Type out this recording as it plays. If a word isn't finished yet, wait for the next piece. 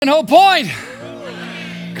Whole point.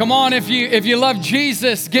 Come on, if you love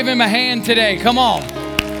Jesus, give him a hand today. Come on.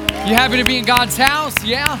 You happy to be in God's house?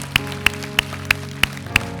 Yeah.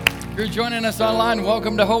 If you're joining us online,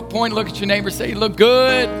 welcome to Hope Point. Look at your neighbor, say, you look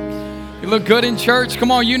good. You look good in church. Come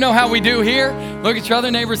on, you know how we do here. Look at your other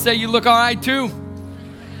neighbor, say, you look all right too.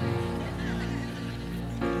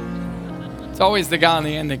 It's always the guy on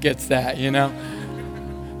the end that gets that, you know.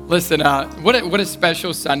 Listen, what a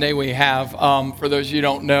special Sunday we have. For those of you who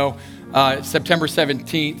don't know, September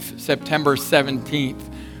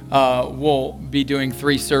 17th, we'll be doing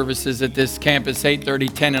 3 services at this campus,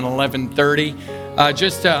 8:30, 10, and 11:30.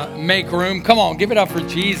 Just to make room. Come on, give it up for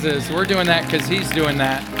Jesus. We're doing that because he's doing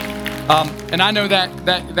that. And I know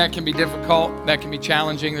that can be difficult. That can be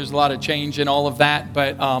challenging. There's a lot of change in all of that.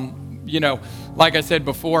 But, like I said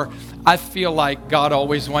before, I feel like God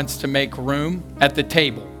always wants to make room at the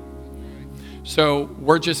table. So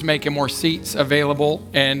we're just making more seats available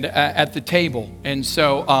and at the table. And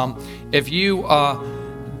so if you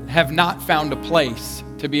have not found a place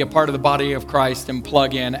to be a part of the body of Christ and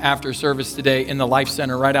plug in after service today in the Life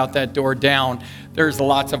Center, right out that door down, there's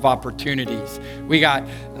lots of opportunities. We got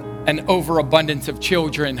an overabundance of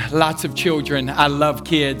children, lots of children. I love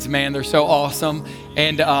kids, man. They're so awesome.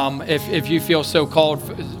 And if you feel so called,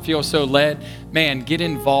 feel so led, man, get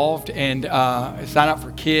involved and sign up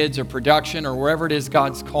for kids or production or wherever it is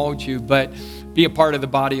God's called you, but be a part of the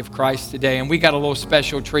body of Christ today. And we got a little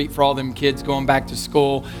special treat for all them kids going back to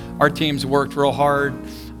school. Our team's worked real hard.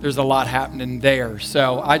 There's a lot happening there.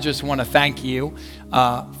 So I just want to thank you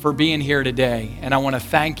for being here today. And I want to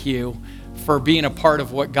thank you for being a part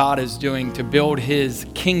of what God is doing to build his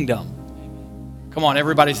kingdom. Come on,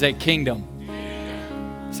 everybody say kingdom.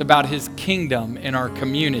 It's about his kingdom in our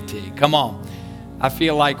community. Come on. I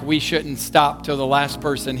feel like we shouldn't stop till the last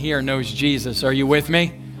person here knows Jesus. Are you with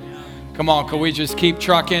me? Come on, can we just keep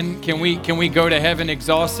trucking? Can we go to heaven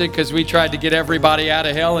exhausted because we tried to get everybody out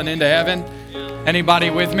of hell and into heaven? Anybody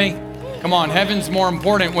with me? Come on, heaven's more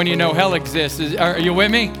important when you know hell exists. Are you with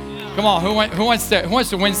me? Come on, who wants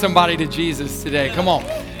to win somebody to Jesus today? Come on,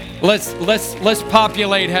 let's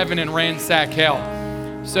populate heaven and ransack hell.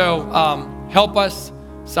 So help us,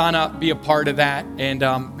 sign up, be a part of that, and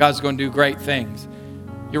God's going to do great things.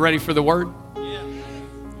 You ready for the word? Yeah.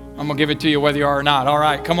 I'm going to give it to you whether you are or not. All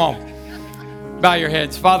right, come on. Bow your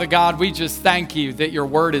heads. Father God, we just thank you that your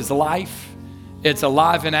word is life. It's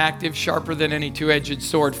alive and active, sharper than any two-edged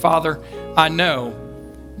sword. Father, I know,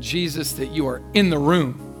 Jesus, that you are in the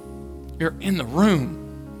room. You're in the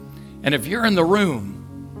room. And if you're in the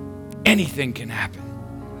room, anything can happen.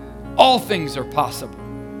 All things are possible.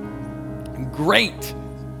 And great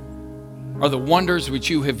are the wonders which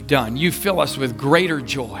you have done. You fill us with greater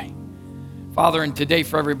joy. Father, and today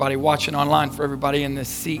for everybody watching online, for everybody in this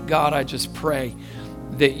seat, God, I just pray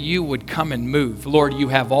that you would come and move. Lord, you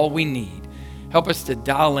have all we need. Help us to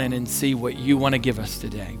dial in and see what you want to give us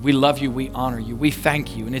today. We love you. We honor you. We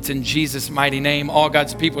thank you. And it's in Jesus' mighty name. All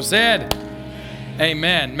God's people said,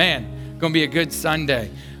 amen. Man, going to be a good Sunday.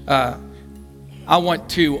 I want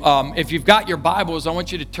to, if you've got your Bibles, I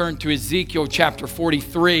want you to turn to Ezekiel chapter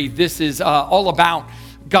 43. This is all about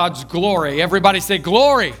God's glory. Everybody say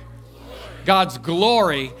glory. God's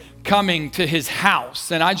glory coming to his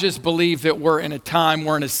house. And I just believe that we're in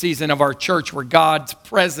a season of our church where God's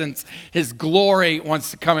presence, his glory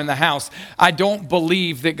wants to come in the house. I don't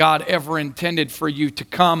believe that God ever intended for you to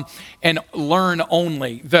come and learn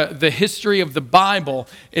only. The history of the Bible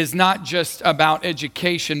is not just about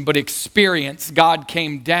education, but experience. God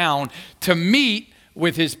came down to meet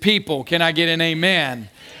with his people. Can I get an amen?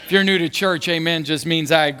 If you're new to church, amen just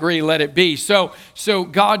means I agree, let it be. So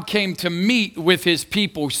God came to meet with his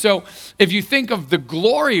people. So if you think of the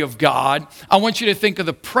glory of God, I want you to think of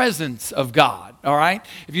the presence of God, all right?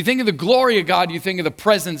 If you think of the glory of God, you think of the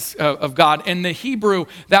presence of God. In the Hebrew,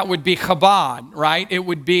 that would be chabad, right? It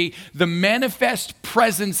would be the manifest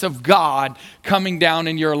presence of God coming down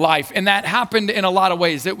in your life. And that happened in a lot of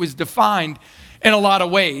ways. It was defined in a lot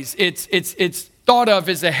of ways. It's thought of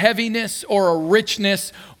as a heaviness or a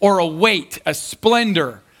richness or a weight, a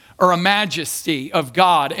splendor or a majesty of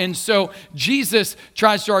God. And so Jesus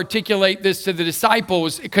tries to articulate this to the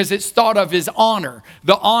disciples because it's thought of as honor,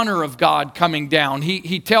 the honor of God coming down.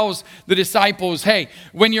 He tells the disciples, hey,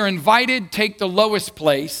 when you're invited, take the lowest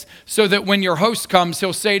place so that when your host comes,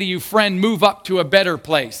 he'll say to you, friend, move up to a better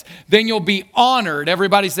place. Then you'll be honored.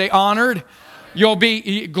 Everybody say honored.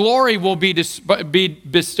 Glory will be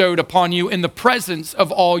bestowed upon you in the presence of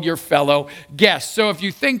all your fellow guests. So if you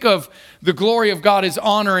think of the glory of God as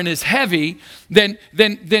honor and as heavy, then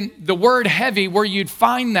the word heavy, where you'd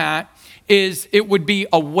find that is it would be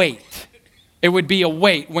a weight. It would be a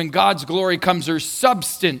weight. When God's glory comes, there's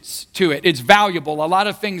substance to it. It's valuable. A lot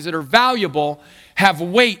of things that are valuable have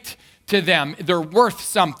weight to them. They're worth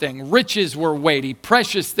something. Riches were weighty.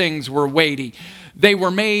 Precious things were weighty. They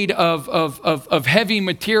were made of heavy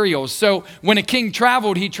materials. So when a king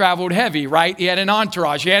traveled, he traveled heavy, right? He had an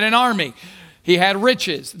entourage. He had an army. He had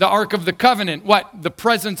riches. The Ark of the Covenant, the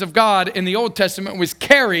presence of God in the Old Testament was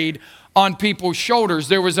carried on people's shoulders.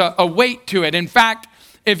 There was a weight to it. In fact,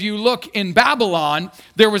 if you look in Babylon,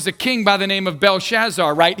 there was a king by the name of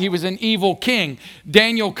Belshazzar, right? He was an evil king.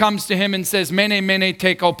 Daniel comes to him and says, Mene, mene,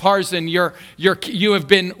 tekel, parsin, you have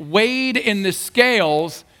been weighed in the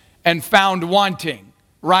scales and found wanting,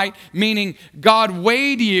 right? Meaning God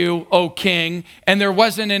weighed you, O king, and there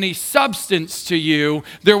wasn't any substance to you.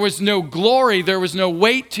 There was no glory. There was no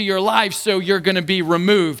weight to your life, so you're going to be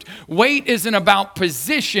removed. Weight isn't about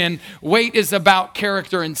position. Weight is about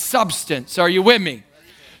character and substance. Are you with me?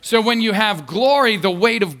 So when you have glory, the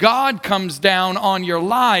weight of God comes down on your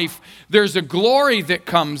life. There's a glory that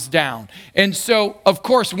comes down. And so, of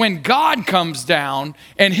course, when God comes down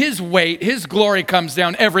and his weight, his glory comes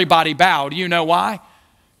down, everybody bowed. You know why?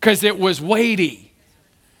 Because it was weighty.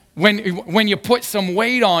 When you put some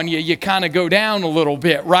weight on you, you kind of go down a little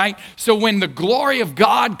bit, right? So when the glory of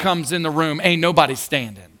God comes in the room, ain't nobody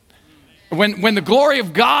standing. When the glory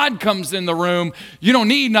of God comes in the room, you don't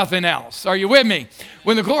need nothing else. Are you with me?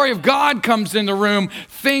 When the glory of God comes in the room,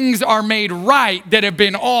 things are made right that have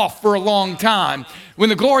been off for a long time. When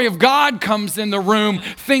the glory of God comes in the room,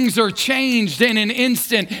 things are changed in an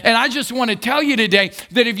instant. And I just want to tell you today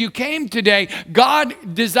that if you came today,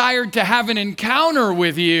 God desired to have an encounter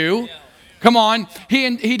with you. Come on.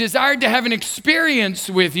 He desired to have an experience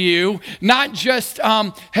with you, not just,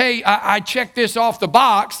 hey, I checked this off the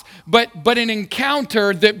box, but an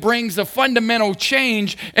encounter that brings a fundamental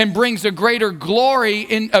change and brings a greater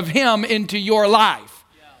glory of him into your life.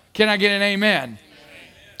 Can I get an amen?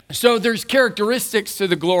 So there's characteristics to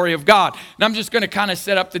the glory of God. And I'm just going to kind of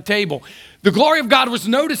set up the table. The glory of God was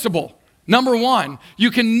noticeable. Number one,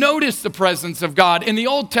 you can notice the presence of God. In the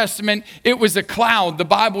Old Testament, it was a cloud. The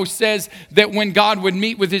Bible says that when God would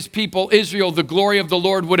meet with his people, Israel, the glory of the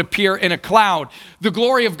Lord would appear in a cloud. The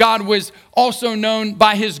glory of God was also known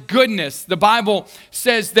by his goodness. The Bible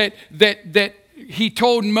says that he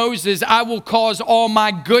told Moses, I will cause all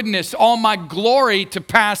my goodness, all my glory to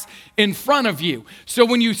pass in front of you. So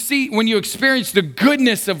when you experience the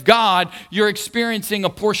goodness of God, you're experiencing a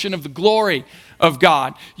portion of the glory of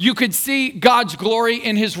God. You could see God's glory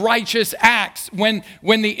in his righteous acts. When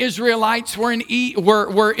the Israelites were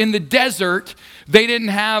in the desert, they didn't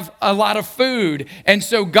have a lot of food. And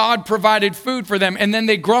so God provided food for them. And then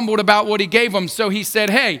they grumbled about what he gave them. So he said,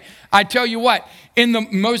 hey, I tell you what,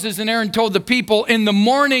 Moses and Aaron told the people, in the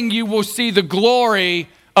morning you will see the glory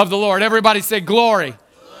of the Lord. Everybody say glory.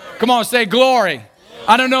 Come on, say glory.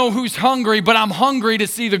 I don't know who's hungry, but I'm hungry to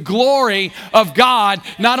see the glory of God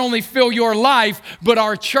not only fill your life, but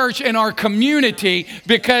our church and our community,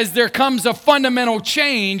 because there comes a fundamental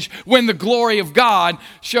change when the glory of God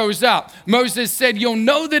shows up. Moses said, you'll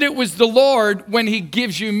know that it was the Lord when he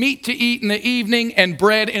gives you meat to eat in the evening and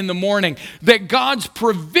bread in the morning. That God's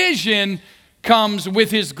provision comes with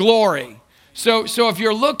his glory. So if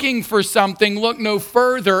you're looking for something, look no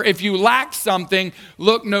further. If you lack something,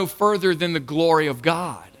 look no further than the glory of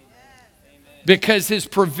God. Because his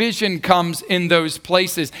provision comes in those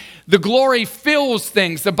places. The glory fills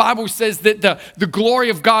things. The Bible says that the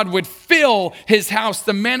glory of God would fill his house.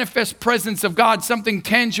 The manifest presence of God, something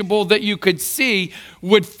tangible that you could see,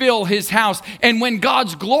 would fill his house. And when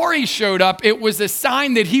God's glory showed up, it was a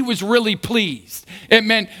sign that he was really pleased. It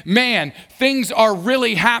meant, man, things are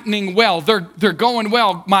really happening well. They're going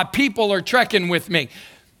well. My people are trekking with me.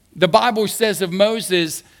 The Bible says of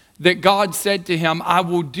Moses that God said to him, I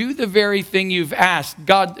will do the very thing you've asked.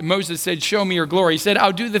 Moses said, show me your glory. He said,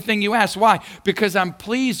 I'll do the thing you asked. Why? Because I'm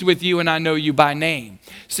pleased with you and I know you by name.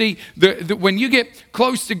 See, when you get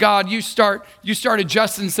close to God, you start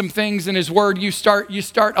adjusting some things in his word. You start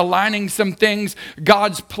aligning some things.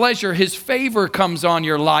 God's pleasure, his favor comes on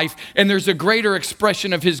your life, and there's a greater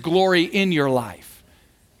expression of his glory in your life.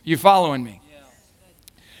 You following me?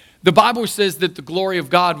 The Bible says that the glory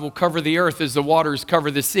of God will cover the earth as the waters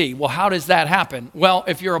cover the sea. Well, how does that happen? Well,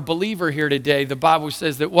 if you're a believer here today, the Bible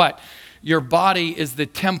says that what? Your body is the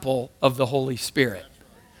temple of the Holy Spirit.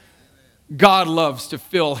 God loves to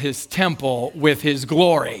fill his temple with his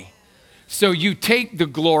glory. So you take the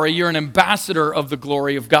glory, you're an ambassador of the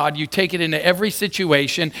glory of God. You take it into every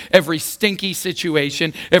situation, every stinky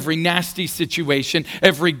situation, every nasty situation,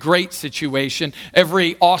 every great situation,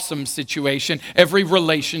 every awesome situation, every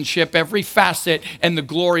relationship, every facet, and the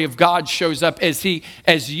glory of God shows up as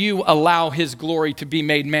you allow his glory to be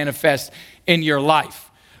made manifest in your life.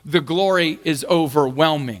 The glory is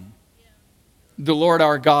overwhelming. The Lord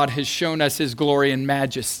our God has shown us his glory and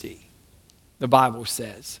majesty, the Bible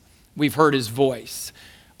says. We've heard his voice.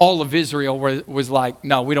 All of Israel was like,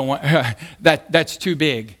 no, we don't want, that's too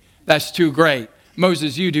big. That's too great.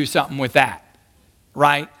 Moses, you do something with that,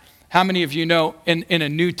 right? How many of you know in a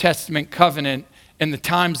New Testament covenant, in the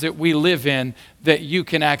times that we live in, that you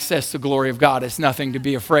can access the glory of God? It's nothing to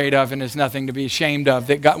be afraid of and it's nothing to be ashamed of.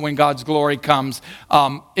 That God, when God's glory comes,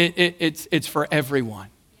 it's for everyone.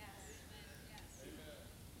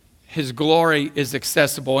 His glory is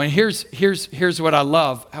accessible. And here's what I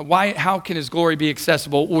love. How can his glory be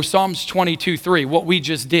accessible? Well, Psalms 22:3, what we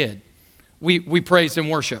just did. We praise and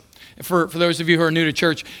worship. For those of you who are new to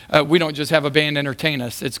church, we don't just have a band entertain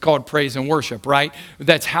us. It's called praise and worship, right?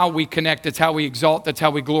 That's how we connect. That's how we exalt. That's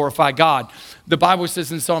how we glorify God. The Bible says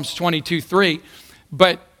in Psalms 22:3,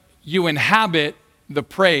 but you inhabit the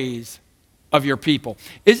praise of your people.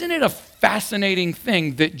 Isn't it a fascinating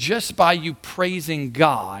thing that just by you praising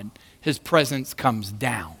God, his presence comes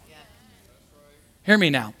down? Hear me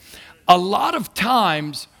now. A lot of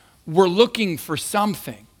times we're looking for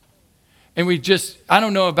something and I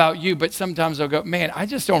don't know about you, but sometimes I'll go, man, I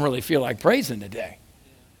just don't really feel like praising today.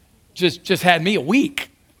 Just had me a week.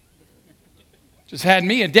 Just had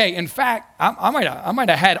me a day. In fact, I might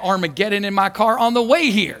have had Armageddon in my car on the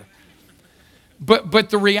way here. But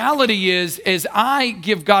the reality is I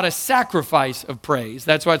give God a sacrifice of praise.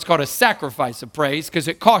 That's why it's called a sacrifice of praise, because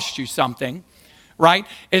it costs you something, right?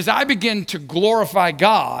 As I begin to glorify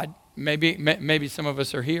God, maybe some of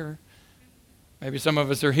us are here. Maybe some of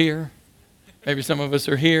us are here. Maybe some of us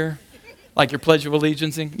are here, like your Pledge of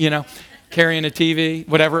Allegiance, carrying a TV,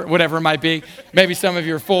 whatever it might be. Maybe some of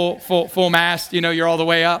you are full mast, you're all the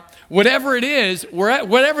way up. Whatever it is,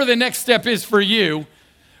 whatever the next step is for you,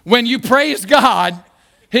 when you praise God,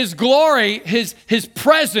 his glory, his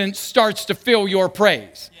presence starts to fill your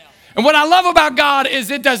praise. And what I love about God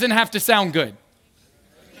is it doesn't have to sound good.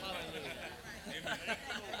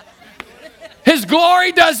 His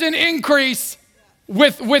glory doesn't increase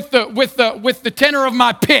with the tenor of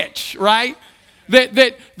my pitch, right?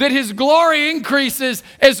 That his glory increases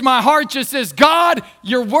as my heart just says, God,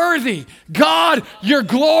 you're worthy. God, you're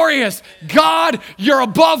glorious. God, you're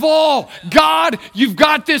above all. God, you've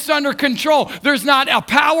got this under control. There's not a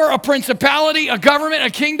power, a principality, a government, a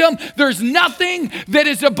kingdom. There's nothing that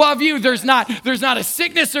is above you. There's not a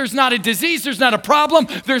sickness. There's not a disease. There's not a problem.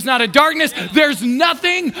 There's not a darkness. There's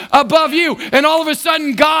nothing above you. And all of a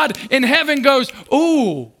sudden, God in heaven goes,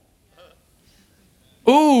 ooh.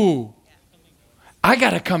 I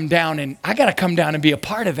got to come down and be a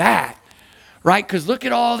part of that, right? Because look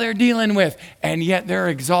at all they're dealing with, and yet they're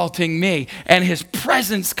exalting me. And his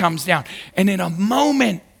presence comes down. And in a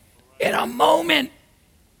moment,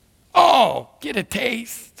 oh, get a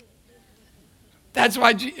taste. That's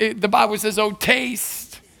why the Bible says, oh,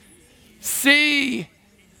 taste, see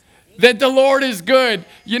that the Lord is good.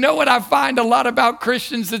 You know what I find a lot about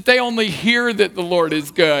Christians? That they only hear that the Lord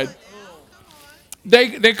is good.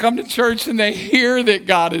 They come to church and they hear that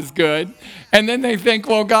God is good. And then they think,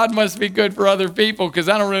 well, God must be good for other people because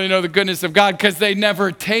I don't really know the goodness of God, because they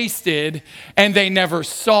never tasted and they never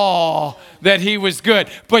saw that he was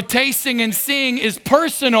good. But tasting and seeing is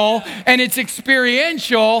personal and it's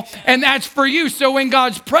experiential, and that's for you. So when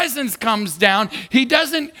God's presence comes down,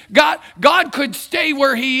 God could stay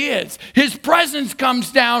where he is. His presence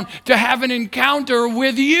comes down to have an encounter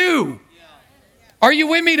with you. Are you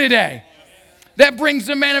with me today? That brings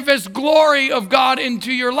the manifest glory of God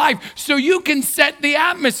into your life so you can set the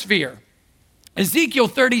atmosphere. Ezekiel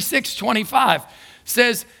 36:25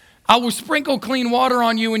 says, I will sprinkle clean water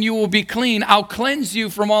on you and you will be clean. I'll cleanse you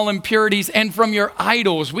from all impurities and from your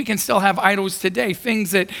idols. We can still have idols today,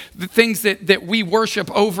 things that we worship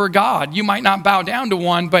over God. You might not bow down to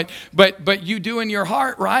one, but you do in your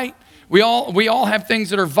heart, right? We all have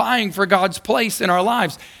things that are vying for God's place in our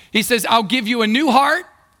lives. He says, I'll give you a new heart.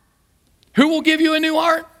 Who will give you a new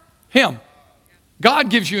heart? Him. God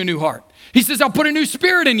gives you a new heart. He says, I'll put a new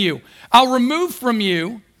spirit in you. I'll remove from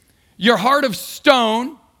you your heart of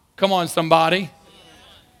stone. Come on, somebody.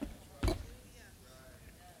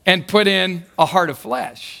 And put in a heart of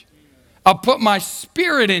flesh. I'll put my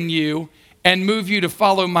spirit in you and move you to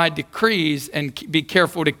follow my decrees and be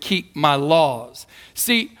careful to keep my laws.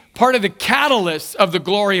 See, part of the catalyst of the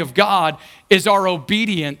glory of God is our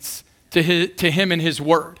obedience to him and his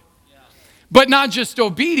word. But not just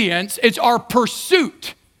obedience, it's our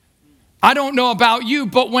pursuit. I don't know about you,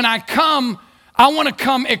 but when I come, I want to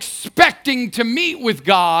come expecting to meet with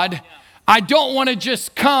God. I don't want to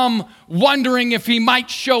just come wondering if he might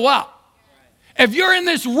show up. If you're in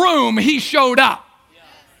this room, he showed up.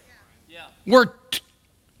 Where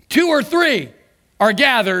two or three are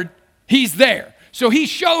gathered, he's there. So he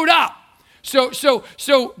showed up.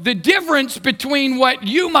 So the difference between what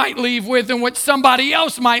you might leave with and what somebody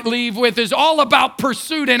else might leave with is all about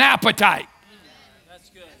pursuit and appetite. That's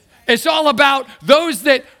good. It's all about those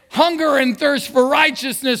that hunger and thirst for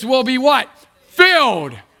righteousness will be what?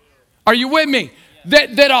 Filled. Are you with me?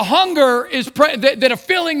 That a hunger is that a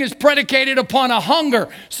filling is predicated upon a hunger.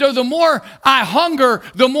 So the more I hunger,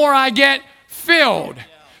 the more I get filled.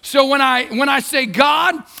 So when I say,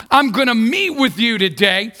 God, I'm going to meet with you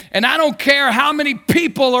today, and I don't care how many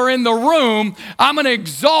people are in the room, I'm going to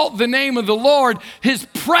exalt the name of the Lord. His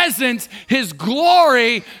presence, his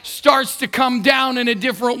glory starts to come down in a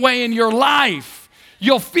different way in your life.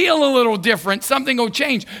 You'll feel a little different. Something will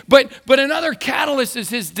change. But another catalyst is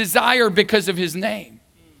his desire because of his name.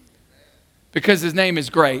 Because his name is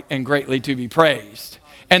great and greatly to be praised.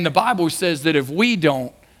 And the Bible says that if we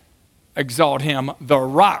don't exalt him, the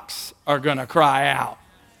rocks are going to cry out.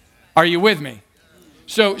 Are you with me?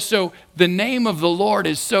 So the name of the Lord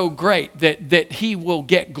is so great that he will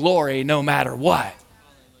get glory no matter what.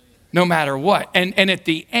 No matter what. And at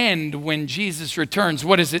the end, when Jesus returns,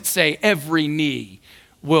 what does it say? Every knee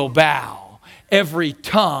will bow. Every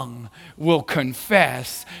tongue will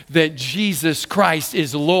confess that Jesus Christ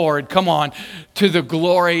is Lord. Come on, to the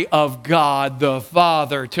glory of God the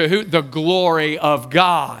Father. To who? The glory of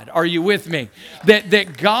God. Are you with me?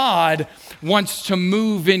 That God wants to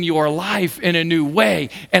move in your life in a new way.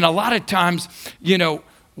 And a lot of times,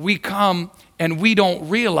 we come and we don't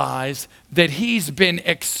realize that he's been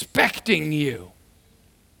expecting you.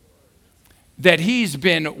 That he's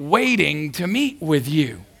been waiting to meet with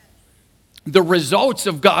you. The results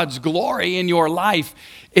of God's glory in your life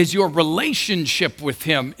is your relationship with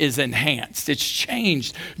him is enhanced. It's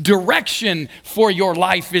changed. Direction for your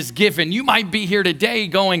life is given. You might be here today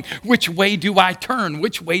going, which way do I turn?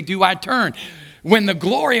 Which way do I turn? When the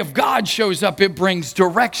glory of God shows up, it brings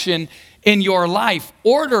direction in your life.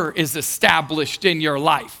 Order is established in your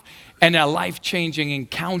life, and a life-changing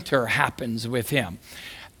encounter happens with him.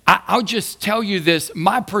 I'll just tell you this,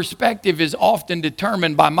 my perspective is often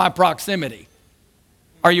determined by my proximity.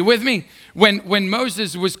 Are you with me? When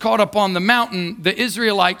Moses was caught up on the mountain, the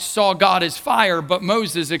Israelites saw God as fire, but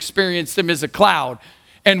Moses experienced him as a cloud.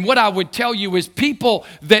 And what I would tell you is people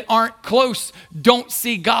that aren't close don't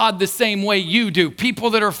see God the same way you do.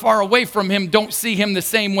 People that are far away from him don't see him the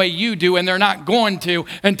same way you do, and they're not going to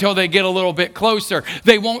until they get a little bit closer.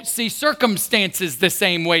 They won't see circumstances the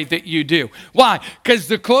same way that you do. Why? Because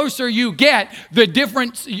the closer you get,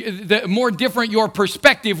 the more different your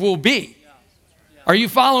perspective will be. Are you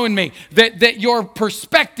following me? That your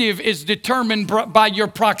perspective is determined by your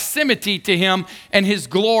proximity to him and his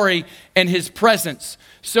glory and his presence.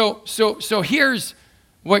 So here's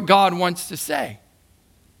what God wants to say.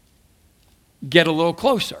 Get a little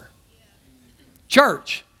closer.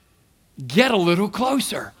 Church, get a little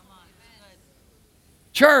closer.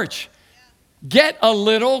 Church, get a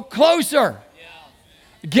little closer.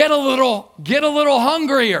 Get a little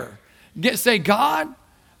hungrier. Say, God,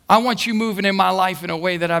 I want you moving in my life in a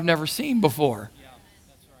way that I've never seen before. Yeah,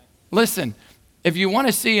 that's right. Listen, if you want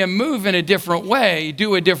to see him move in a different way,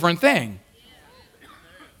 do a different thing.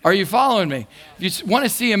 Are you following me? If you want to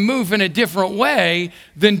see him move in a different way,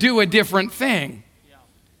 then do a different thing.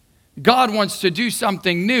 God wants to do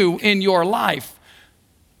something new in your life.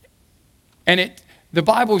 And the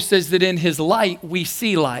Bible says that in his light, we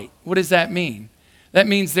see light. What does that mean? That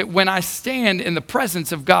means that when I stand in the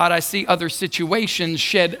presence of God, I see other situations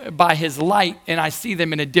shed by his light, and I see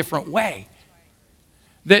them in a different way.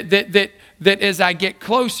 That as I get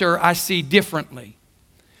closer, I see differently.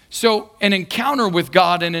 So an encounter with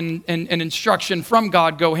God and an instruction from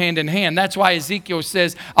God go hand in hand. That's why Ezekiel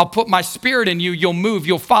says, I'll put my spirit in you, you'll move,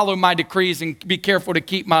 you'll follow my decrees and be careful to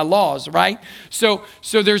keep my laws, right? So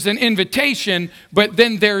there's an invitation, but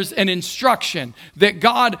then there's an instruction that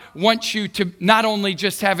God wants you to not only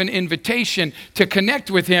just have an invitation to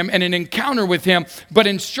connect with him and an encounter with him, but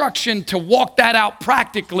instruction to walk that out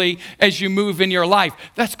practically as you move in your life.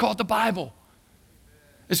 That's called the Bible.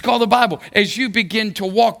 It's called the Bible. As you begin to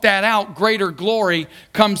walk that out, greater glory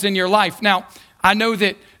comes in your life. Now, I know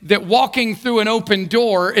that walking through an open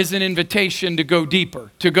door is an invitation to go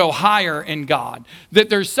deeper, to go higher in God. That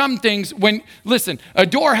there's some things listen, a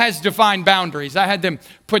door has defined boundaries. I had them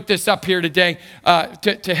put this up here today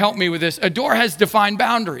to help me with this. A door has defined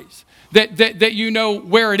boundaries. That you know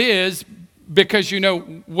where it is because you know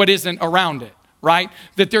what isn't around it, right?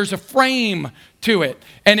 That there's a frame to it,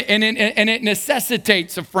 and it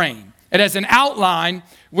necessitates a frame. It has an outline,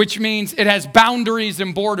 which means it has boundaries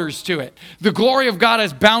and borders to it. The glory of God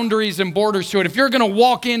has boundaries and borders to it. If you're going to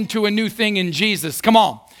walk into a new thing in Jesus, come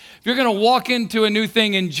on. If you're going to walk into a new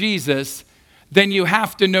thing in Jesus, then you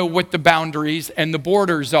have to know what the boundaries and the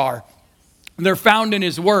borders are. They're found in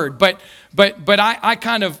his word. But I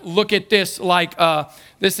kind of look at this like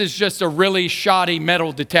this is just a really shoddy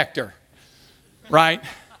metal detector, right?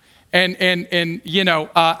 And you know,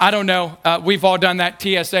 I don't know. We've all done that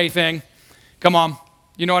TSA thing. Come on.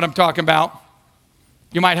 You know what I'm talking about.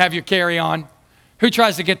 You might have your carry-on. Who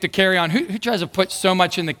tries to get the carry-on? Who tries to put so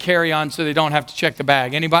much in the carry-on so they don't have to check the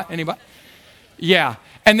bag? Anybody? Yeah.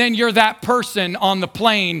 And then you're that person on the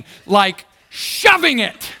plane, like, shoving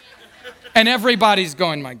it. And everybody's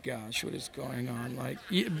going, my gosh, what is going on? Like,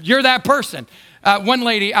 you're that person. One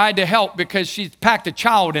lady I had to help because she packed a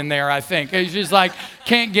child in there, I think. She's like,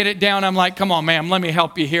 can't get it down. I'm like, come on, ma'am, let me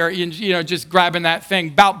help you here. You know, just grabbing that thing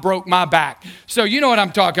about broke my back. So you know what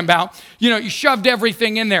I'm talking about. You know, you shoved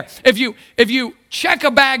everything in there. If you check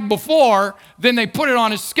a bag before, then they put it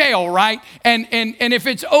on a scale, right? And if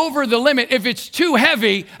it's over the limit, if it's too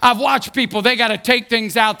heavy, I've watched people, they got to take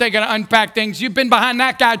things out. They got to unpack things. You've been behind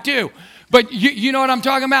that guy too. But you know what I'm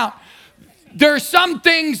talking about? There are some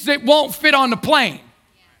things that won't fit on the plane.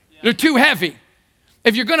 They're too heavy.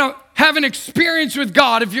 If you're going to have an experience with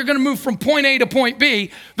God, if you're going to move from point A to point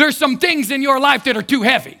B, there's some things in your life that are too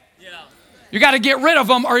heavy. You got to get rid of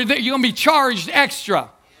them or you're going to be charged extra.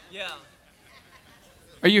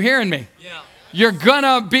 Are you hearing me? You're going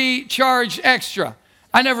to be charged extra.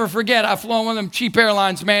 I never forget, I flew on one of them cheap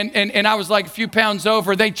airlines, man, and I was like a few pounds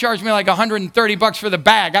over. They charged me like $130 for the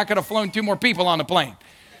bag. I could have flown 2 more people on the plane.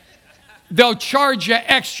 They'll charge you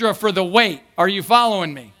extra for the weight. Are you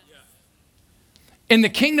following me? In the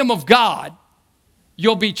kingdom of God,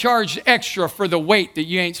 you'll be charged extra for the weight that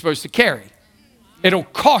you ain't supposed to carry. It'll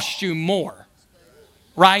cost you more,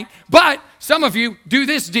 right? But some of you do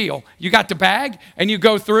this deal. You got the bag and you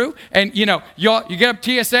go through and you know, you get up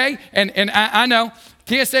TSA and I know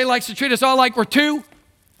TSA likes to treat us all like we're two.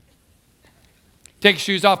 Take your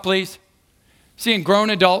shoes off, please. Seeing grown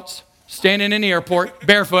adults standing in the airport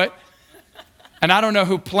barefoot. And I don't know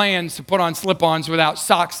who plans to put on slip-ons without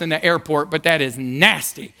socks in the airport, but that is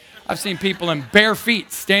nasty. I've seen people in bare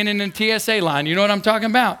feet standing in the TSA line. You know what I'm talking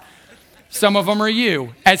about? Some of them are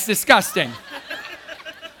you. It's disgusting.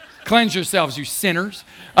 Cleanse yourselves, you sinners.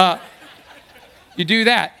 You do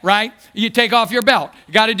that, right? You take off your belt.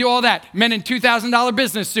 You got to do all that. Men in $2,000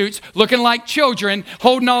 business suits looking like children,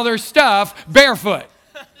 holding all their stuff barefoot,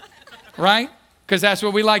 right? Because that's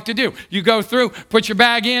what we like to do. You go through, put your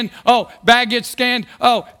bag in. Oh, bag gets scanned.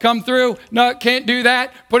 Oh, come through. No, can't do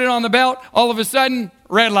that. Put it on the belt. All of a sudden,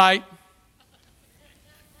 red light.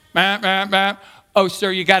 Bam, bam, bam. Oh,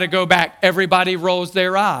 sir, you got to go back. Everybody rolls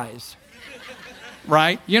their eyes.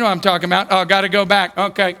 Right? You know what I'm talking about. Oh, got to go back.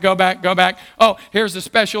 Okay, go back, go back. Oh, here's a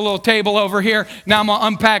special little table over here. Now I'm going to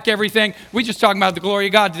unpack everything. We just talking about the glory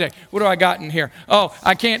of God today. What do I got in here? Oh,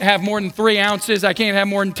 I can't have more than 3 ounces. I can't have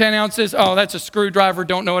more than 10 ounces. Oh, that's a screwdriver.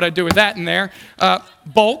 Don't know what I'd do with that in there.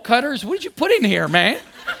 Bolt cutters. What did you put in here, man?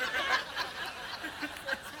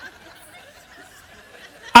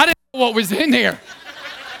 I didn't know what was in here.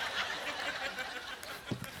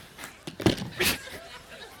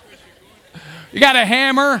 You got a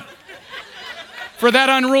hammer for that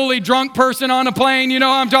unruly drunk person on a plane. You know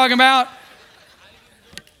what I'm talking about?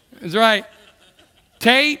 That's right.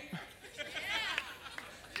 Tape.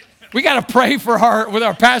 We got to pray with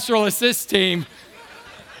our pastoral assist team.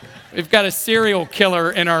 We've got a serial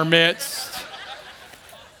killer in our midst.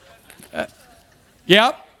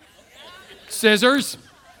 Yep. Scissors.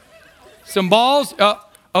 Some balls.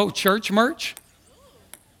 Church merch.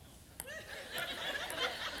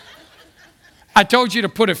 I told you to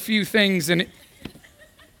put a few things in it.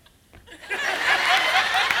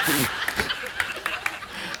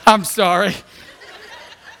 I'm sorry.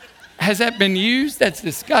 Has that been used? That's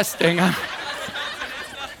disgusting.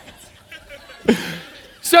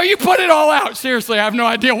 So you put it all out. Seriously, I have no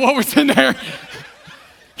idea what was in there.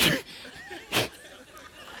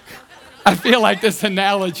 I feel like this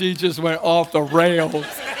analogy just went off the rails.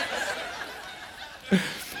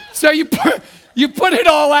 So you put it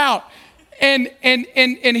all out. And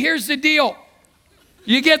here's the deal.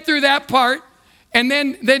 You get through that part, And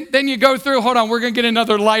then you go through, hold on, we're going to get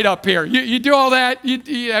another light up here. You do all that,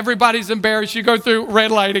 everybody's embarrassed. You go through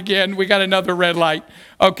red light again. We got another red light.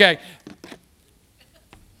 Okay.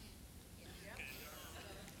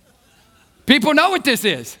 People know what this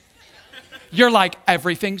is. You're like,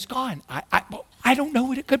 everything's gone. I don't know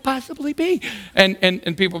what it could possibly be.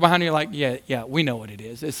 And people behind you are like, yeah, we know what it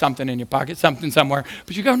is. It's something in your pocket, something somewhere.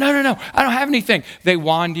 But you go, no, I don't have anything. They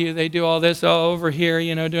wand you. They do all this over here,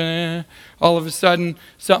 doing, all of a sudden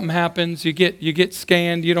something happens. You get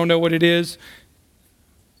scanned. You don't know what it is.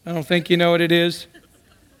 I don't think you know what it is.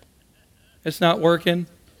 It's not working.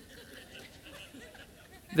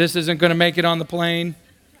 This isn't going to make it on the plane.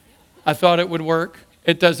 I thought it would work.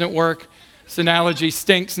 It doesn't work. This analogy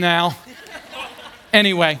stinks now.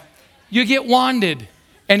 Anyway, you get wanded.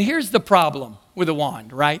 And here's the problem with a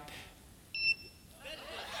wand, right?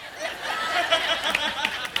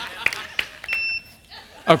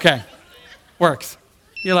 Okay, works.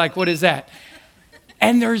 You're like, what is that?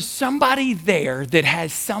 And there's somebody there that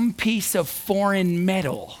has some piece of foreign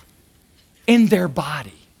metal in their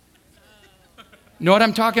body. Know what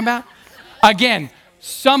I'm talking about? Again,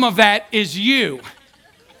 some of that is you.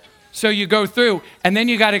 So you go through, and then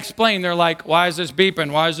you got to explain. They're like, why is this beeping?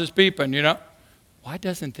 Why is this beeping? Why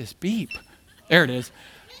doesn't this beep? There it is.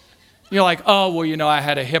 You're like, oh, well, I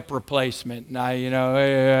had a hip replacement. And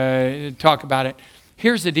I talk about it.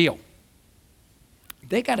 Here's the deal.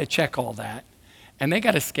 They got to check all that, and they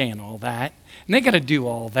got to scan all that, and they got to do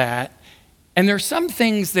all that. And there's some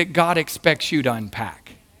things that God expects you to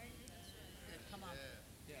unpack.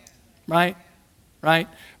 Right?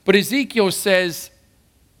 But Ezekiel says,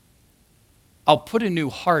 I'll put a new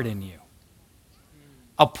heart in you.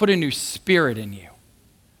 I'll put a new spirit in you.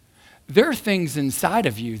 There are things inside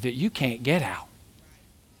of you that you can't get out.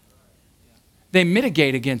 They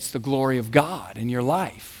mitigate against the glory of God in your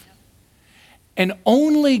life. And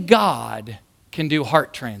only God can do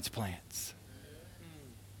heart transplants.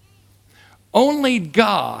 Only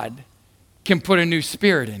God can put a new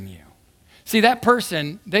spirit in you. See, that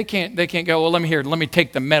person, they can't go, well, let me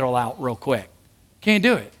take the metal out real quick. Can't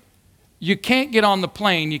do it. You can't get on the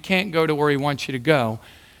plane. You can't go to where he wants you to go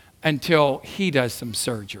until he does some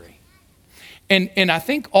surgery. And I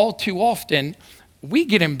think all too often, we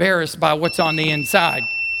get embarrassed by what's on the inside.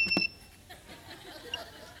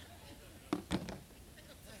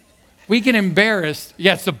 We get embarrassed.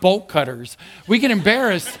 Yeah, it's the bolt cutters. We get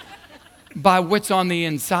embarrassed by what's on the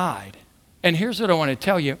inside. And here's what I want to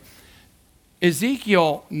tell you.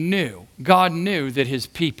 Ezekiel knew, God knew that his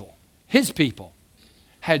people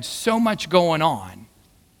had so much going on,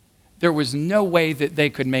 there was no way that they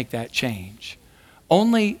could make that change.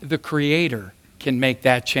 Only the Creator can make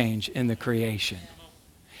that change in the creation.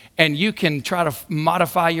 And you can try to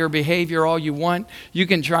modify your behavior all you want. You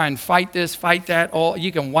can try and fight this, fight that.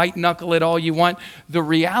 You can white knuckle it all you want. The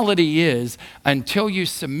reality is, until you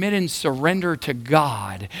submit and surrender to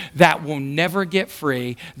God, that will never get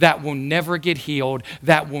free. That will never get healed.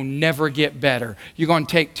 That will never get better. You're going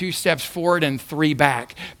to take 2 steps forward and 3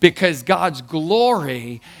 back, because God's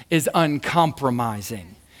glory is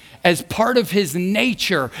uncompromising. As part of his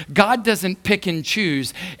nature, God doesn't pick and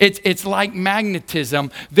choose. It's like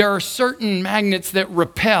magnetism. There are certain magnets that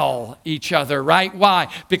repel each other, right?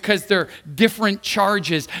 Why? Because they're different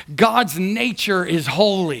charges. God's nature is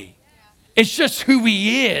holy. It's just who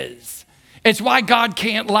he is. It's why God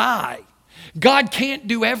can't lie. God can't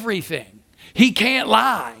do everything. He can't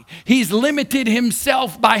lie. He's limited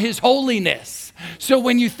himself by his holiness. So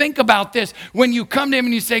when you think about this, when you come to him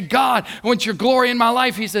and you say, God, I want your glory in my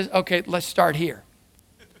life, he says, okay, let's start here.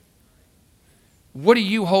 What are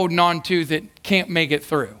you holding on to that can't make it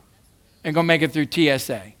through? And go make it through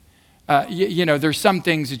TSA. There's some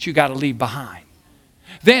things that you got to leave behind.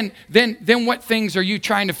 Then what things are you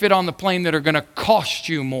trying to fit on the plane that are going to cost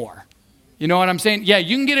you more? You know what I'm saying? Yeah,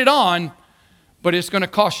 you can get it on, but it's going to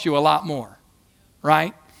cost you a lot more,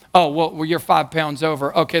 right? Oh, well, you're 5 pounds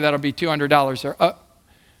over. Okay, that'll be $200.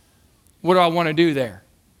 What do I want to do there?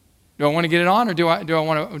 Do I want to get it on, or do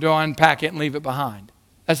I unpack it and leave it behind?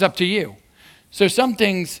 That's up to you. So some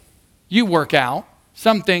things you work out,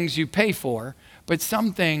 some things you pay for, but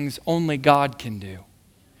some things only God can do.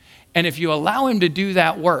 And if you allow him to do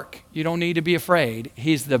that work, you don't need to be afraid.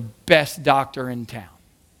 He's the best doctor in town.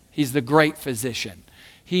 He's the great physician.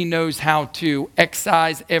 He knows how to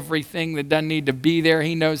excise everything that doesn't need to be there.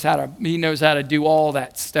 He knows how to do all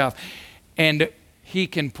that stuff. And he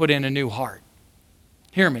can put in a new heart.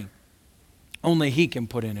 Hear me. Only he can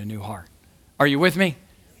put in a new heart. Are you with me?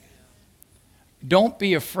 Don't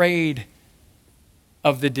be afraid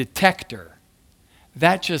of the detector.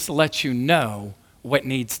 That just lets you know what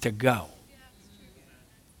needs to go.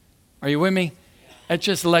 Are you with me? It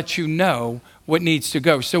just lets you know what needs to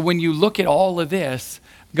go. So when you look at all of this,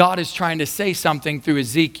 God is trying to say something through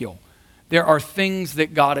Ezekiel. There are things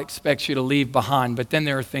that God expects you to leave behind, but then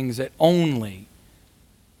there are things that only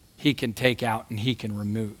he can take out and he can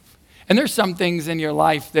remove. And there's some things in your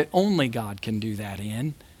life that only God can do that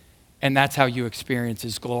in, and that's how you experience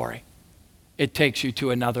his glory. It takes you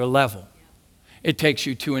to another level. It takes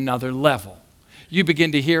you to another level. You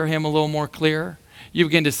begin to hear him a little more clear. You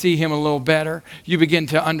begin to see him a little better. You begin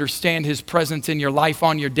to understand his presence in your life,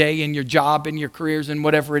 on your day, in your job, in your careers, and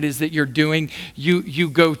whatever it is that you're doing. You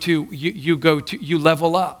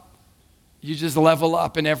level up. You just level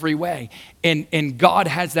up in every way. And God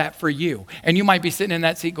has that for you. And you might be sitting in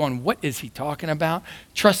that seat going, what is he talking about?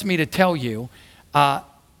 Trust me to tell you,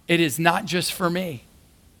 it is not just for me.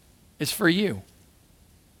 It's for you.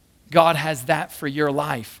 God has that for your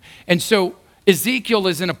life. And so Ezekiel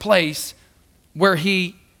is in a place where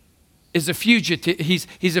he is a fugitive.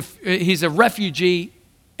 He's a refugee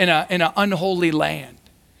in an unholy land.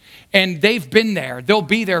 And they've been there. They'll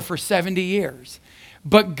be there for 70 years.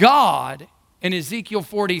 But God, in Ezekiel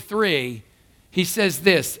 43, he says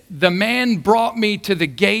this, the man brought me to the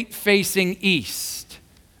gate facing east,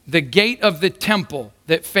 the gate of the temple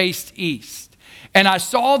that faced east. And I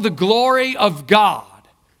saw the glory of God,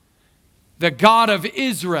 the God of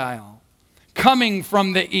Israel, coming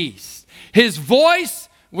from the east. His voice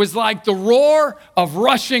was like the roar of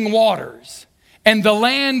rushing waters, and the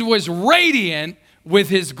land was radiant with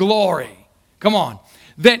his glory. Come on.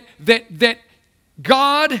 That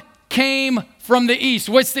God came from the east.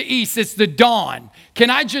 What's the east? It's the dawn. Can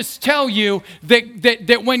I just tell you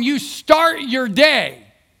that when you start your day,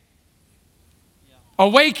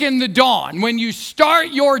 awaken the dawn. When you start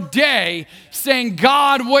your day saying,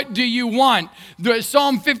 God, what do you want?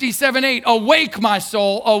 Psalm 57:8, awake my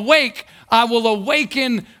soul, awake, I will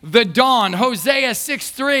awaken the dawn. Hosea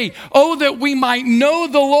 6:3, oh, that we might know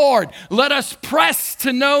the Lord. Let us press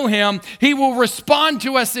to know him. He will respond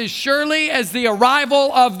to us as surely as the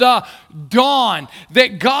arrival of the dawn.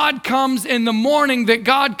 That God comes in the morning, that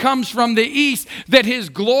God comes from the east, that his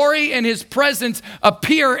glory and his presence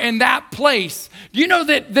appear in that place. Do you know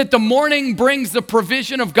that the morning brings the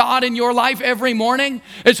provision of God in your life every morning?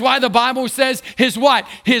 It's why the Bible says his what?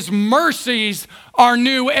 His mercies are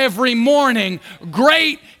new every morning.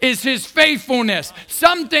 Great is his faithfulness.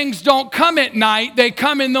 Some things don't come at night, they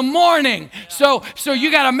come in the morning. So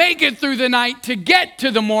you got to make it through the night to get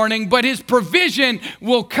to the morning, but his provision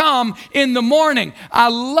will come in the morning. I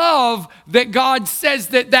love that God says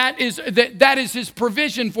that is his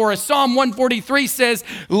provision for us. Psalm 143 says,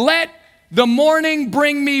 let the morning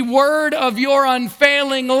bring me word of your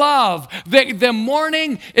unfailing love. The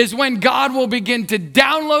morning is when God will begin to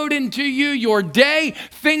download into you your day,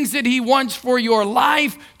 things that he wants for your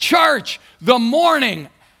life. Church, the morning.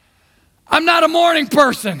 I'm not a morning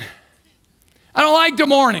person. I don't like the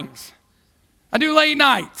mornings. I do late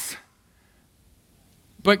nights.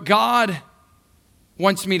 But God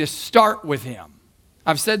wants me to start with him.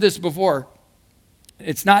 I've said this before.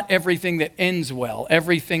 It's not everything that ends well.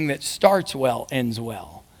 Everything that starts well ends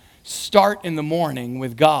well. Start in the morning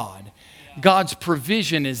with God. God's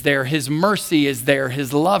provision is there. His mercy is there.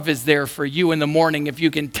 His love is there for you in the morning. If you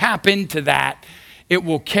can tap into that, it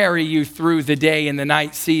will carry you through the day and the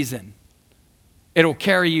night season. It'll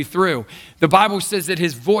carry you through. The Bible says that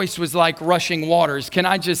his voice was like rushing waters. Can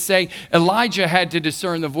I just say, Elijah had to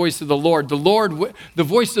discern the voice of the Lord. The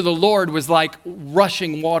voice of the Lord was like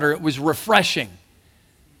rushing water. It was refreshing.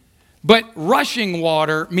 But rushing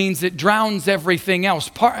water means it drowns everything else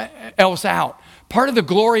out. Part of the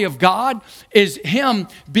glory of God is him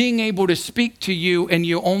being able to speak to you and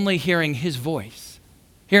you only hearing his voice.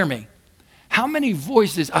 Hear me. How many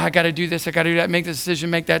voices, I got to do this, I got to do that, make this decision,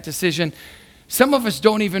 make that decision. Some of us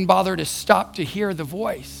don't even bother to stop to hear the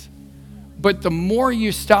voice. But the more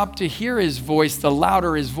you stop to hear his voice, the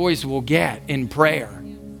louder his voice will get in prayer.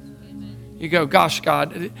 You go, gosh,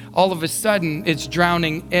 God, all of a sudden it's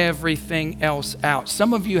drowning everything else out.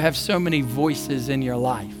 Some of you have so many voices in your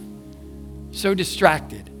life, so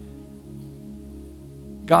distracted.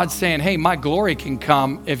 God's saying, hey, my glory can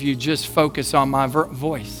come if you just focus on my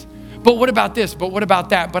voice. But what about this? But what about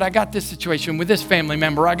that? But I got this situation with this family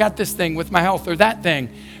member. I got this thing with my health or that thing.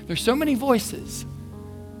 There's so many voices.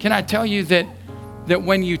 Can I tell you that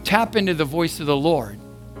when you tap into the voice of the Lord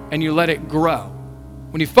and you let it grow,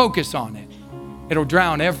 when you focus on it, it'll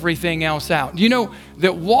drown everything else out. You know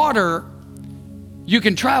that water, you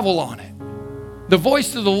can travel on it. The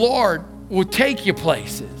voice of the Lord will take you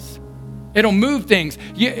places. It'll move things.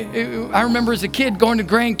 I remember as a kid going to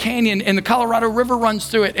Grand Canyon and the Colorado River runs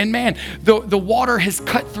through it. And man, the water has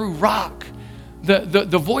cut through rock.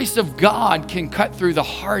 The voice of God can cut through the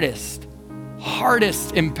hardest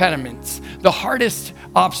impediments, the hardest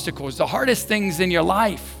obstacles, the hardest things in your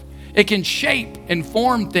life. It can shape and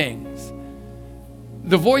form things.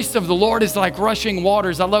 The voice of the Lord is like rushing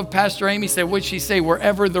waters. I love Pastor Amy said, what'd she say?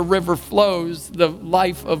 Wherever the river flows, the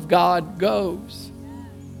life of God goes.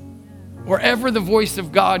 Wherever the voice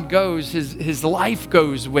of God goes, his life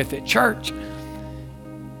goes with it. Church,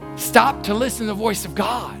 stop to listen to the voice of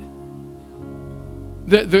God.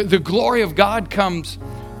 The glory of God comes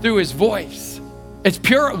through his voice. It's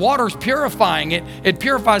pure. Water's purifying it. It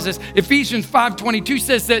purifies us. Ephesians 5:22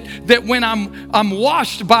 says that when I'm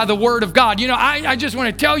washed by the word of God. You know, I just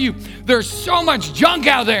want to tell you, there's so much junk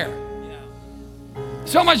out there.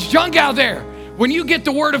 So much junk out there. When you get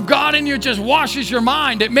the word of God in you, it just washes your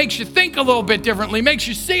mind. It makes you think a little bit differently, makes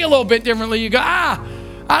you see a little bit differently. You go, I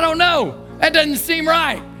don't know. That doesn't seem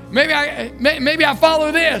right. Maybe I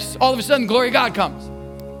follow this. All of a sudden, glory of God comes.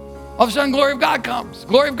 All of a sudden, glory of God comes.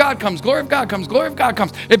 Glory of God comes. Glory of God comes. Glory of God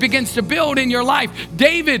comes. It begins to build in your life.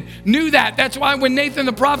 David knew that. That's why when Nathan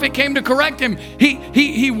the prophet came to correct him,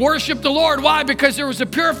 he worshiped the Lord. Why? Because there was a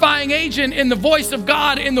purifying agent in the voice of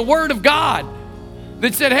God, in the word of God,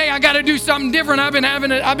 that said, hey, I got to do something different.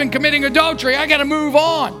 I've been committing adultery. I got to move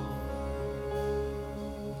on.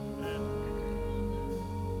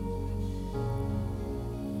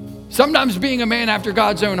 Sometimes being a man after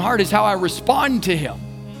God's own heart is how I respond to him.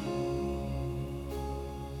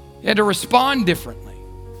 You had to respond differently.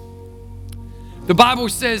 The Bible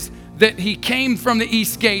says that he came from the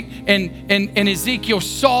east gate and Ezekiel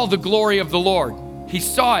saw the glory of the Lord. He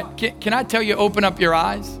saw it. Can I tell you, open up your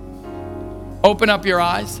eyes? Open up your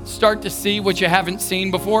eyes. Start to see what you haven't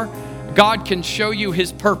seen before. God can show you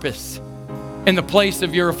his purpose in the place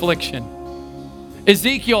of your affliction.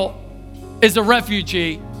 Ezekiel is a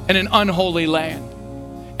refugee in an unholy land.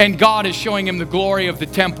 And God is showing him the glory of the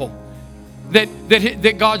temple.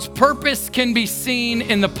 That God's purpose can be seen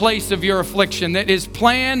in the place of your affliction. That his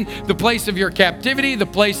plan, the place of your captivity, the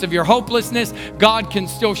place of your hopelessness, God can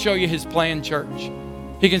still show you his plan, church.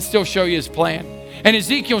 He can still show you his plan. And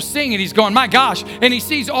Ezekiel's seeing it. He's going, my gosh. And he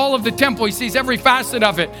sees all of the temple. He sees every facet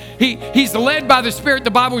of it. He's led by the Spirit.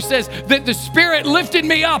 The Bible says that the Spirit lifted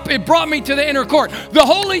me up. It brought me to the inner court. The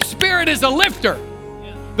Holy Spirit is a lifter.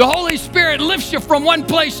 The Holy Spirit lifts you from one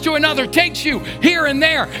place to another, takes you here and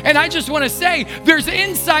there. And I just want to say, there's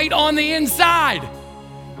insight on the inside.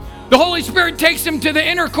 The Holy Spirit takes him to the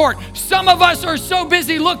inner court. Some of us are so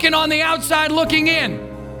busy looking on the outside, looking in.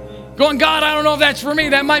 Going, God, I don't know if that's for me.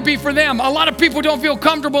 That might be for them. A lot of people don't feel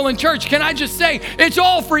comfortable in church. Can I just say, it's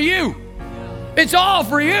all for you. It's all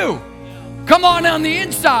for you. Come on the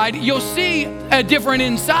inside, you'll see a different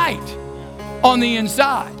insight on the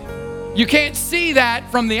inside. You can't see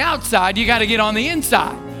that from the outside. You got to get on the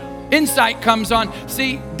inside. Insight comes on.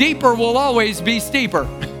 See, deeper will always be steeper.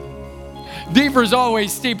 Deeper is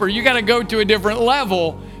always steeper. You got to go to a different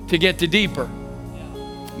level to get to deeper.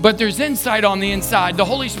 But there's insight on the inside. The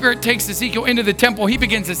Holy Spirit takes Ezekiel into the temple. He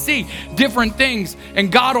begins to see different things.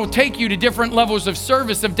 And God will take you to different levels of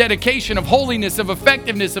service, of dedication, of holiness, of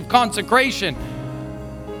effectiveness, of consecration.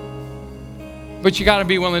 But you got to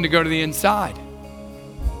be willing to go to the inside.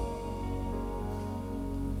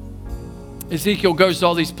 Ezekiel goes to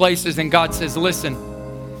all these places and God says, listen,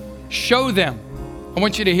 show them. I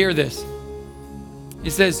want you to hear this. He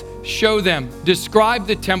says, show them, describe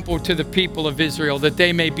the temple to the people of Israel that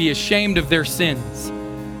they may be ashamed of their sins.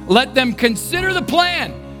 Let them consider the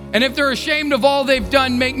plan. And if they're ashamed of all they've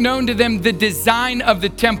done, make known to them the design of the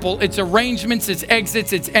temple, its arrangements, its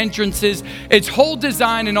exits, its entrances, its whole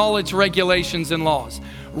design and all its regulations and laws.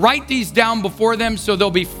 Write these down before them so they'll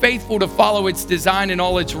be faithful to follow its design and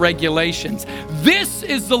all its regulations. This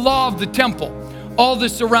is the law of the temple. All the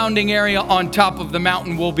surrounding area on top of the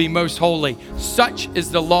mountain will be most holy. Such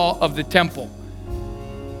is the law of the temple.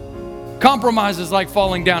 Compromise is like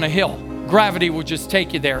falling down a hill. Gravity will just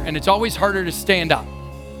take you there, and it's always harder to stand up.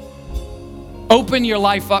 Open your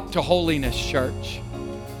life up to holiness, church.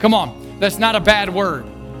 Come on, that's not a bad word.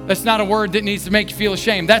 That's not a word that needs to make you feel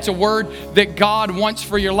ashamed. That's a word that God wants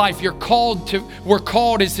for your life. We're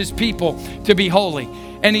called as his people to be holy.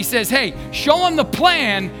 And he says, hey, show them the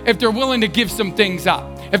plan if they're willing to give some things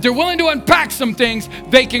up. If they're willing to unpack some things,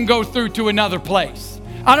 they can go through to another place.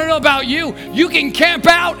 I don't know about you. You can camp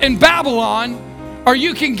out in Babylon, or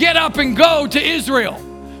you can get up and go to Israel.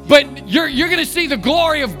 But you're going to see the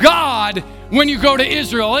glory of God when you go to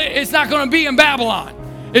Israel. It's not going to be in Babylon.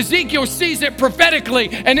 Ezekiel sees it prophetically,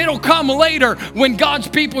 and it'll come later when God's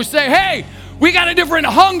people say, hey, we got a different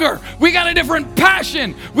hunger. We got a different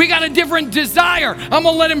passion. We got a different desire. I'm going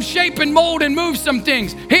to let him shape and mold and move some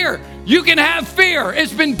things. Here, you can have fear.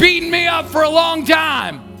 It's been beating me up for a long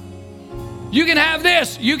time. You can have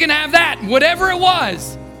this. You can have that. Whatever it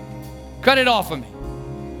was, cut it off of me.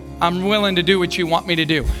 I'm willing to do what you want me to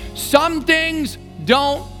do. Some things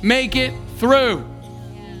don't make it through.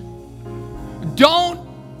 Don't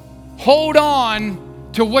hold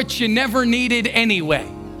on to what you never needed anyway.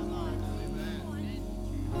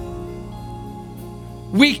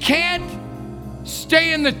 We can't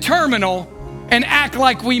stay in the terminal and act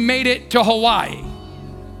like we made it to Hawaii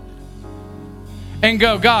and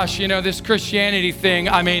go, gosh, this Christianity thing,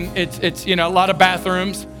 I mean, it's a lot of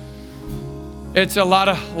bathrooms. It's a lot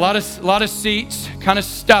of seats, kind of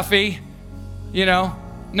stuffy, No.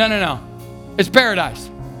 It's paradise.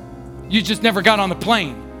 You just never got on the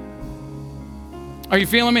plane. Are you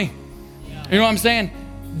feeling me? You know what I'm saying?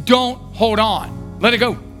 Don't hold on. Let it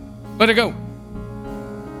go. Let it go.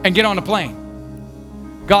 And get on the plane.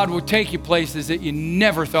 God will take you places that you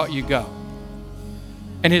never thought you'd go.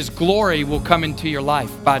 And his glory will come into your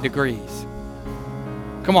life by degrees.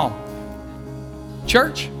 Come on.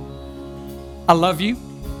 Church, I love you.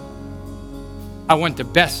 I want the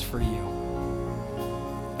best for you.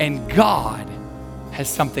 And God has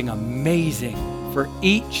something amazing for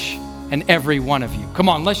each and every one of you. Come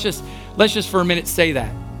on, let's just for a minute say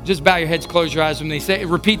that. Just bow your heads, close your eyes when they say,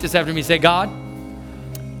 repeat this after me. Say, God,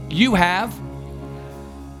 you have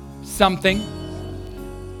something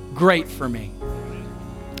great for me.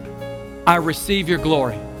 I receive your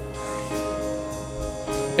glory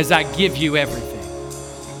as I give you everything.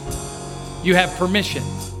 You have permission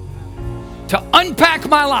to unpack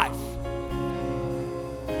my life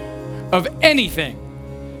of anything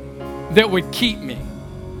that would keep me,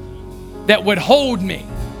 that would hold me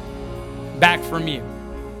back from you.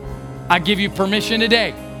 I give you permission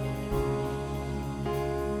today.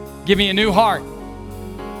 Give me a new heart.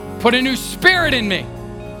 Put a new spirit in me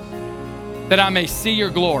that I may see your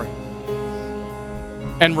glory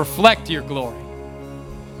and reflect your glory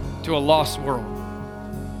to a lost world.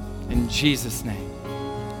 In Jesus' name.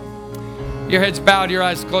 Your head's bowed, your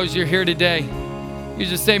eyes closed. You're here today. You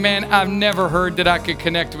just say, man, I've never heard that I could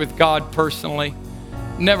connect with God personally.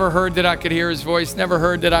 Never heard that I could hear his voice. Never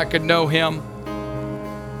heard that I could know him.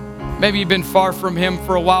 Maybe you've been far from him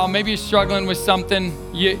for a while. Maybe you're struggling with something.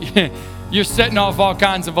 You're setting off all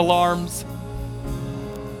kinds of alarms.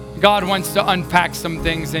 God wants to unpack some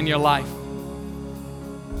things in your life.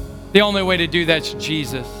 The only way to do that's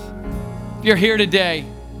Jesus. If you're here today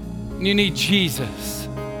and you need Jesus,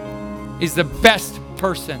 he's the best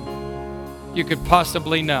person you could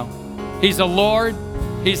possibly know. He's a Lord,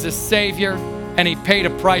 he's a Savior, and he paid a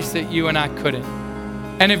price that you and I couldn't.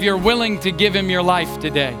 And if you're willing to give him your life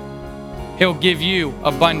today, he'll give you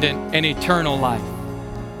abundant and eternal life.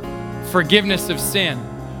 Forgiveness of sin,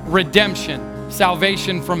 redemption,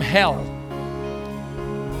 salvation from hell.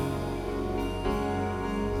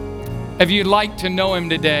 If you'd like to know him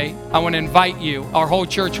today, I want to invite you. Our whole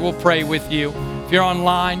church will pray with you. If you're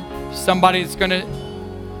online, somebody that's going to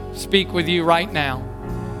speak with you right now.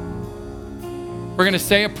 We're going to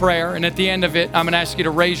say a prayer, and at the end of it, I'm going to ask you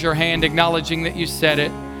to raise your hand, acknowledging that you said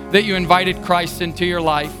it, that you invited Christ into your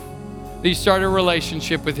life, that you started a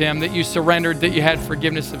relationship with him, that you surrendered, that you had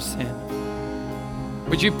forgiveness of sin.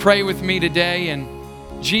 Would you pray with me today? And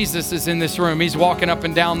Jesus is in this room. He's walking up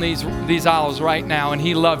and down these aisles right now, and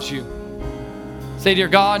he loves you. Say, dear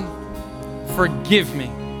God, forgive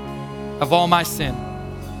me of all my sin.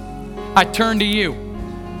 I turn to you,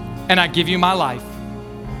 and I give you my life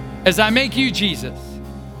as I make you, Jesus,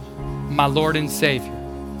 my Lord and Savior.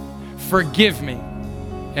 Forgive me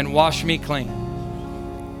and wash me clean.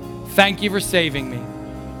 Thank you for saving me,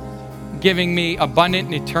 giving me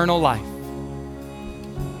abundant and eternal life.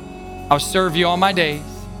 I'll serve you all my days,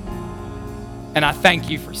 and I thank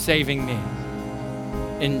you for saving me.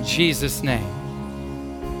 In Jesus' name.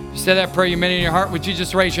 If you said that prayer you meant in your heart, would you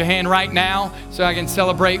just raise your hand right now so I can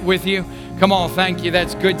celebrate with you? Come on, thank you.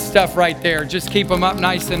 That's good stuff right there. Just keep them up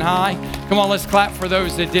nice and high. Come on, let's clap for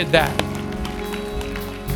those that did that.